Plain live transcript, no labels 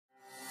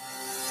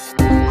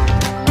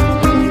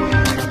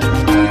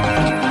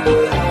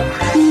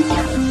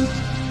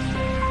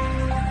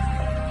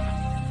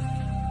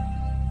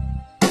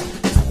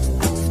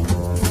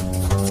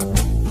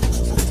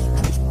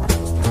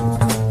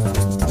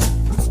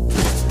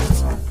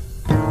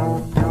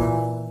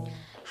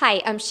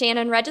Hi, I'm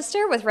Shannon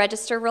Register with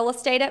Register Real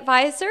Estate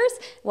Advisors.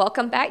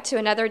 Welcome back to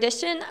another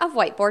edition of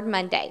Whiteboard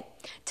Monday.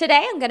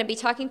 Today I'm going to be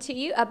talking to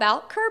you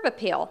about curb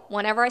appeal.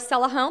 Whenever I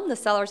sell a home, the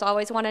sellers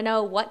always want to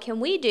know what can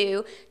we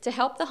do to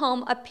help the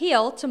home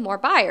appeal to more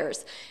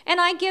buyers.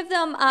 And I give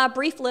them a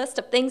brief list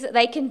of things that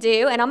they can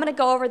do, and I'm going to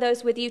go over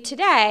those with you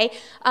today.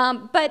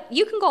 But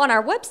you can go on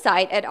our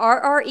website at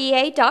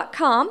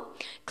rrea.com,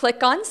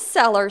 click on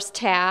Sellers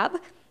tab,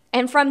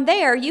 and from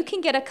there, you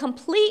can get a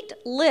complete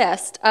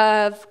list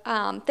of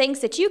things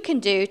that you can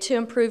do to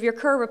improve your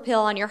curb appeal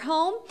on your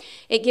home.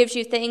 It gives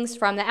you things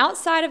from the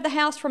outside of the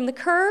house, from the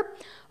curb,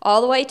 all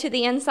the way to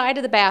the inside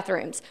of the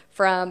bathrooms,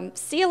 from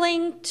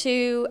ceiling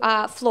to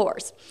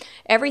floors.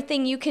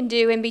 Everything you can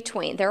do in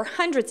between. There are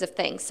hundreds of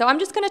things, so I'm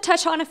just going to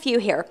touch on a few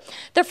here.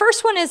 The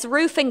first one is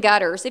roof and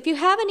gutters. If you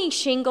have any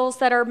shingles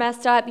that are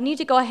messed up, you need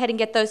to go ahead and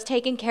get those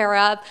taken care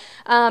of.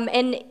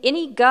 And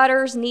any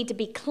gutters need to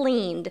be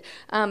cleaned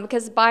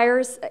because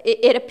buyers,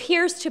 it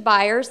appears to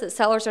buyers that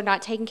sellers are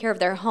not taking care of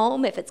their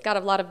home if it's got a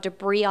lot of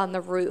debris on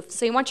the roof.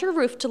 So you want your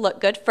roof to look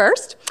good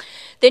first.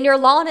 Then your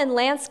lawn and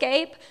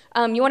landscape.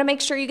 You want to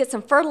make sure you get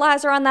some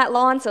fertilizer on that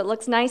lawn so it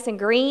looks nice and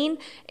green.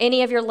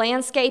 Any of your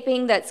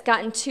landscaping that's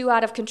gotten too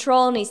out of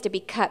control needs to be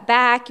cut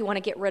back. You want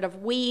to get rid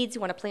of weeds.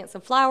 You want to plant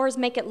some flowers,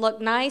 make it look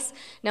nice.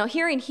 Now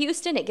here in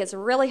Houston, it gets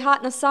really hot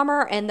in the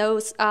summer and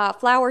those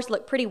flowers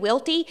look pretty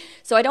wilty.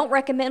 So I don't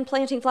recommend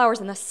planting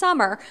flowers in the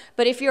summer,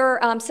 but if you're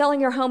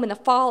selling your home in the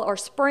fall or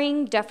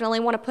spring, definitely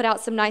want to put out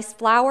some nice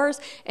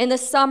flowers. In the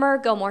summer,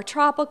 go more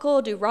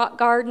tropical, do rock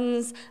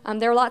gardens.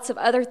 There are lots of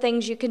other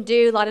things you can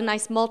do, a lot of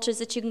nice mulches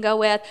that you can go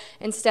with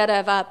instead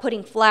of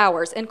putting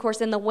flowers. And of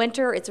course, in the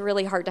winter, it's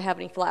really hard to have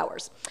any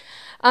flowers.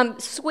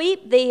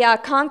 Sweep the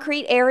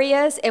concrete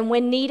areas, and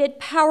when needed,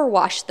 power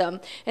wash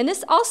them. And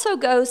this also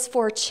goes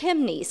for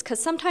chimneys, because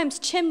sometimes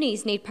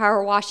chimneys need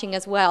power washing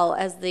as well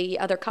as the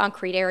other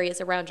concrete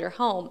areas around your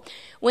home.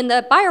 When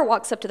the buyer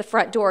walks up to the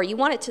front door, you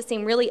want it to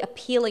seem really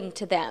appealing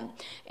to them.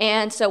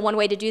 And so one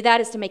way to do that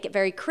is to make it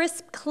very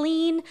crisp,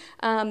 clean,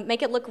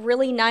 make it look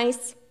really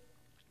nice.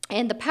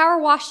 And the power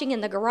washing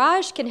in the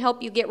garage can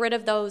help you get rid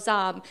of those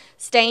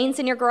stains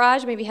in your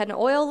garage. Maybe you had an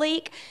oil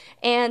leak.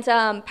 And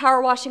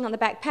power washing on the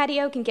back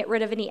patio can get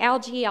rid of any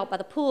algae out by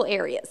the pool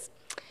areas.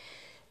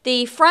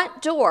 The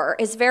front door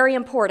is very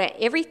important.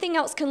 Everything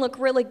else can look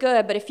really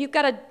good, but if you've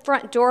got a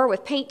front door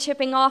with paint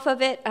chipping off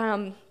of it,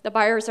 the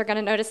buyers are going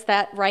to notice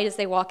that right as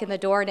they walk in the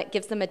door, and it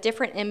gives them a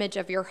different image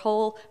of your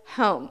whole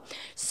home.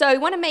 So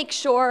you want to make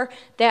sure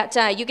that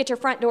you get your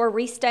front door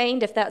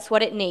restained if that's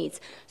what it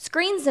needs.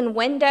 Screens and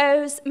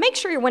windows, make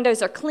sure your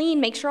windows are clean,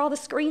 make sure all the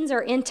screens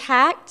are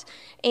intact,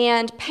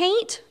 and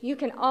paint, you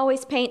can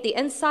always paint the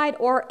inside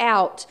or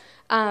out.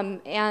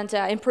 And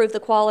improve the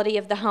quality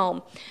of the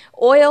home.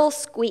 Oil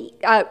squeaky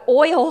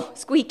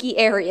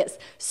areas.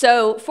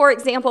 So, for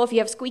example, if you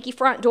have squeaky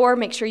front door,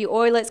 make sure you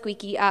oil it.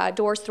 Squeaky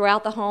doors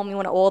throughout the home, you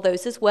want to oil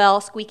those as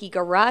well. Squeaky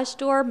garage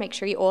door, make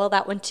sure you oil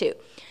that one too.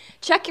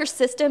 Check your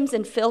systems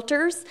and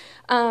filters.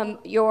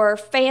 Your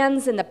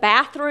fans in the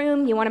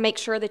bathroom, you want to make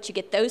sure that you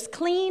get those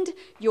cleaned.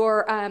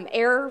 Your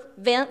air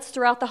vents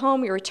throughout the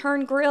home, your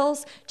return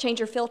grills, change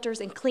your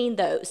filters and clean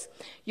those.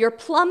 Your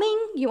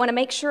plumbing, you want to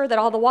make sure that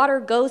all the water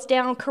goes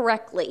down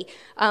correctly.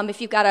 If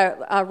you've got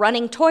a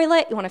running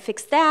toilet, you want to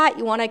fix that.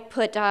 You want to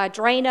put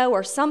Drano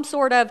or some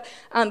sort of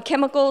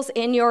chemicals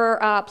in your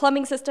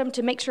plumbing system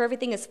to make sure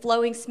everything is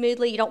flowing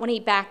smoothly. You don't want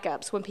any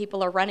backups when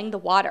people are running the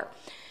water.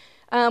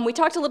 We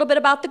talked a little bit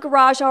about the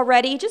garage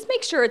already. Just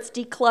make sure it's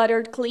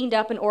decluttered, cleaned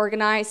up, and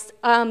organized.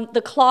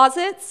 The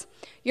closets,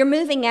 you're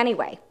moving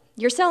anyway.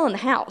 You're selling the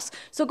house.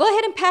 So go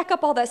ahead and pack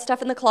up all that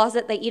stuff in the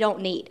closet that you don't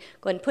need.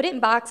 Go ahead and put it in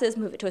boxes,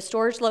 move it to a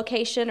storage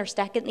location, or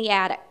stack it in the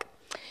attic.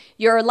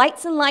 Your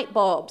lights and light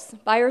bulbs.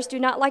 Buyers do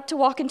not like to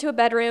walk into a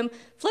bedroom,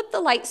 flip the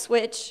light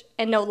switch,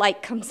 and no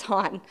light comes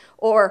on.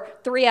 Or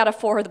 3 out of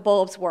 4 of the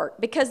bulbs work.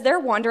 Because they're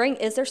wondering,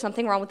 is there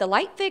something wrong with the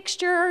light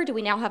fixture? Do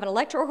we now have an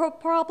electrical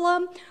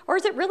problem? Or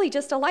is it really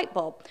just a light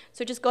bulb?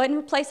 So just go ahead and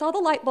replace all the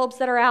light bulbs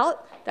that are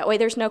out. That way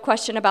there's no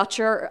question about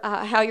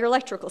how your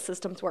electrical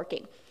system's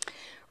working.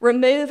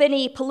 Remove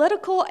any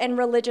political and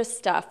religious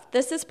stuff.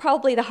 This is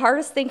probably the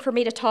hardest thing for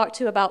me to talk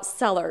to about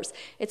sellers.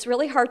 It's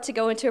really hard to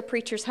go into a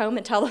preacher's home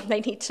and tell them they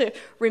need to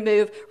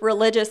remove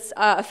religious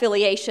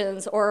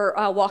affiliations, or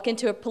walk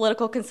into a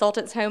political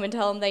consultant's home and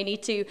tell them they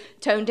need to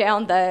tone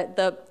down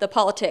the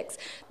politics.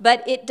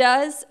 But it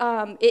does,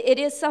 it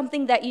is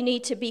something that you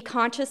need to be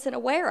conscious and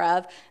aware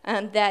of,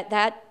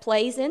 that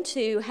plays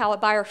into how a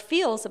buyer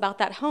feels about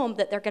that home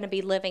that they're going to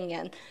be living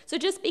in. So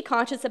just be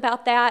conscious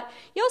about that.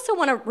 You also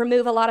want to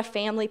remove a lot of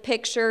family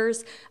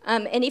pictures.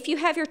 And if you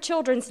have your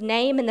children's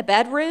name in the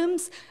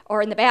bedrooms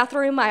or in the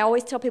bathroom, I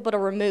always tell people to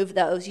remove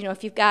those. You know,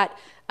 if you've got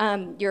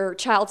your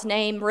child's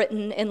name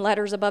written in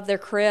letters above their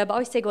crib, I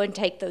always say go ahead and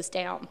take those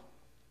down.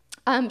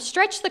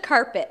 Stretch the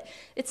carpet.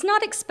 It's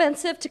not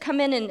expensive to come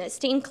in and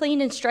steam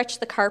clean and stretch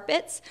the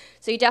carpets,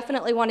 so you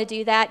definitely want to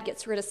do that. It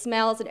gets rid of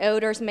smells and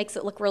odors and makes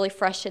it look really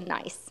fresh and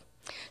nice.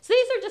 So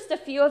these are just a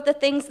few of the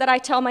things that I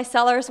tell my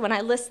sellers when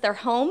I list their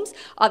homes.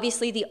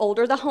 Obviously, the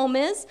older the home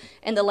is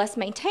and the less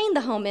maintained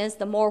the home is,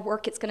 the more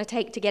work it's going to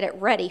take to get it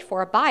ready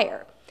for a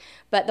buyer.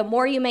 But the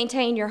more you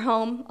maintain your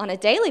home on a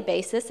daily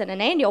basis and an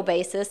annual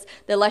basis,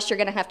 the less you're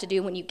going to have to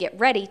do when you get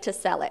ready to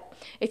sell it.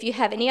 If you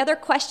have any other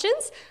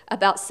questions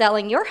about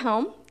selling your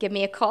home, give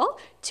me a call,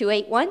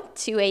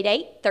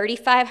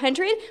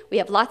 281-288-3500. We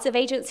have lots of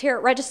agents here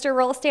at Register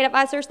Real Estate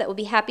Advisors that will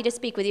be happy to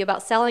speak with you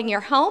about selling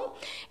your home.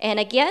 And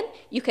again,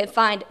 you can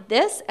find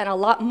this and a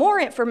lot more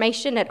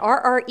information at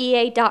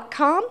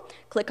rrea.com.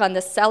 Click on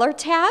the Seller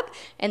tab,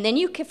 and then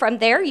from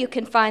there you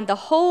can find the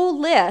whole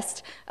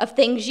list of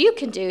things you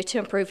can do to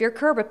improve your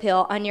curb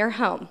appeal on your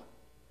home.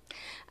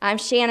 I'm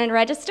Shannon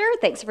Register.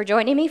 Thanks for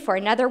joining me for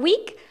another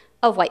week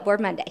of Whiteboard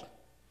Monday.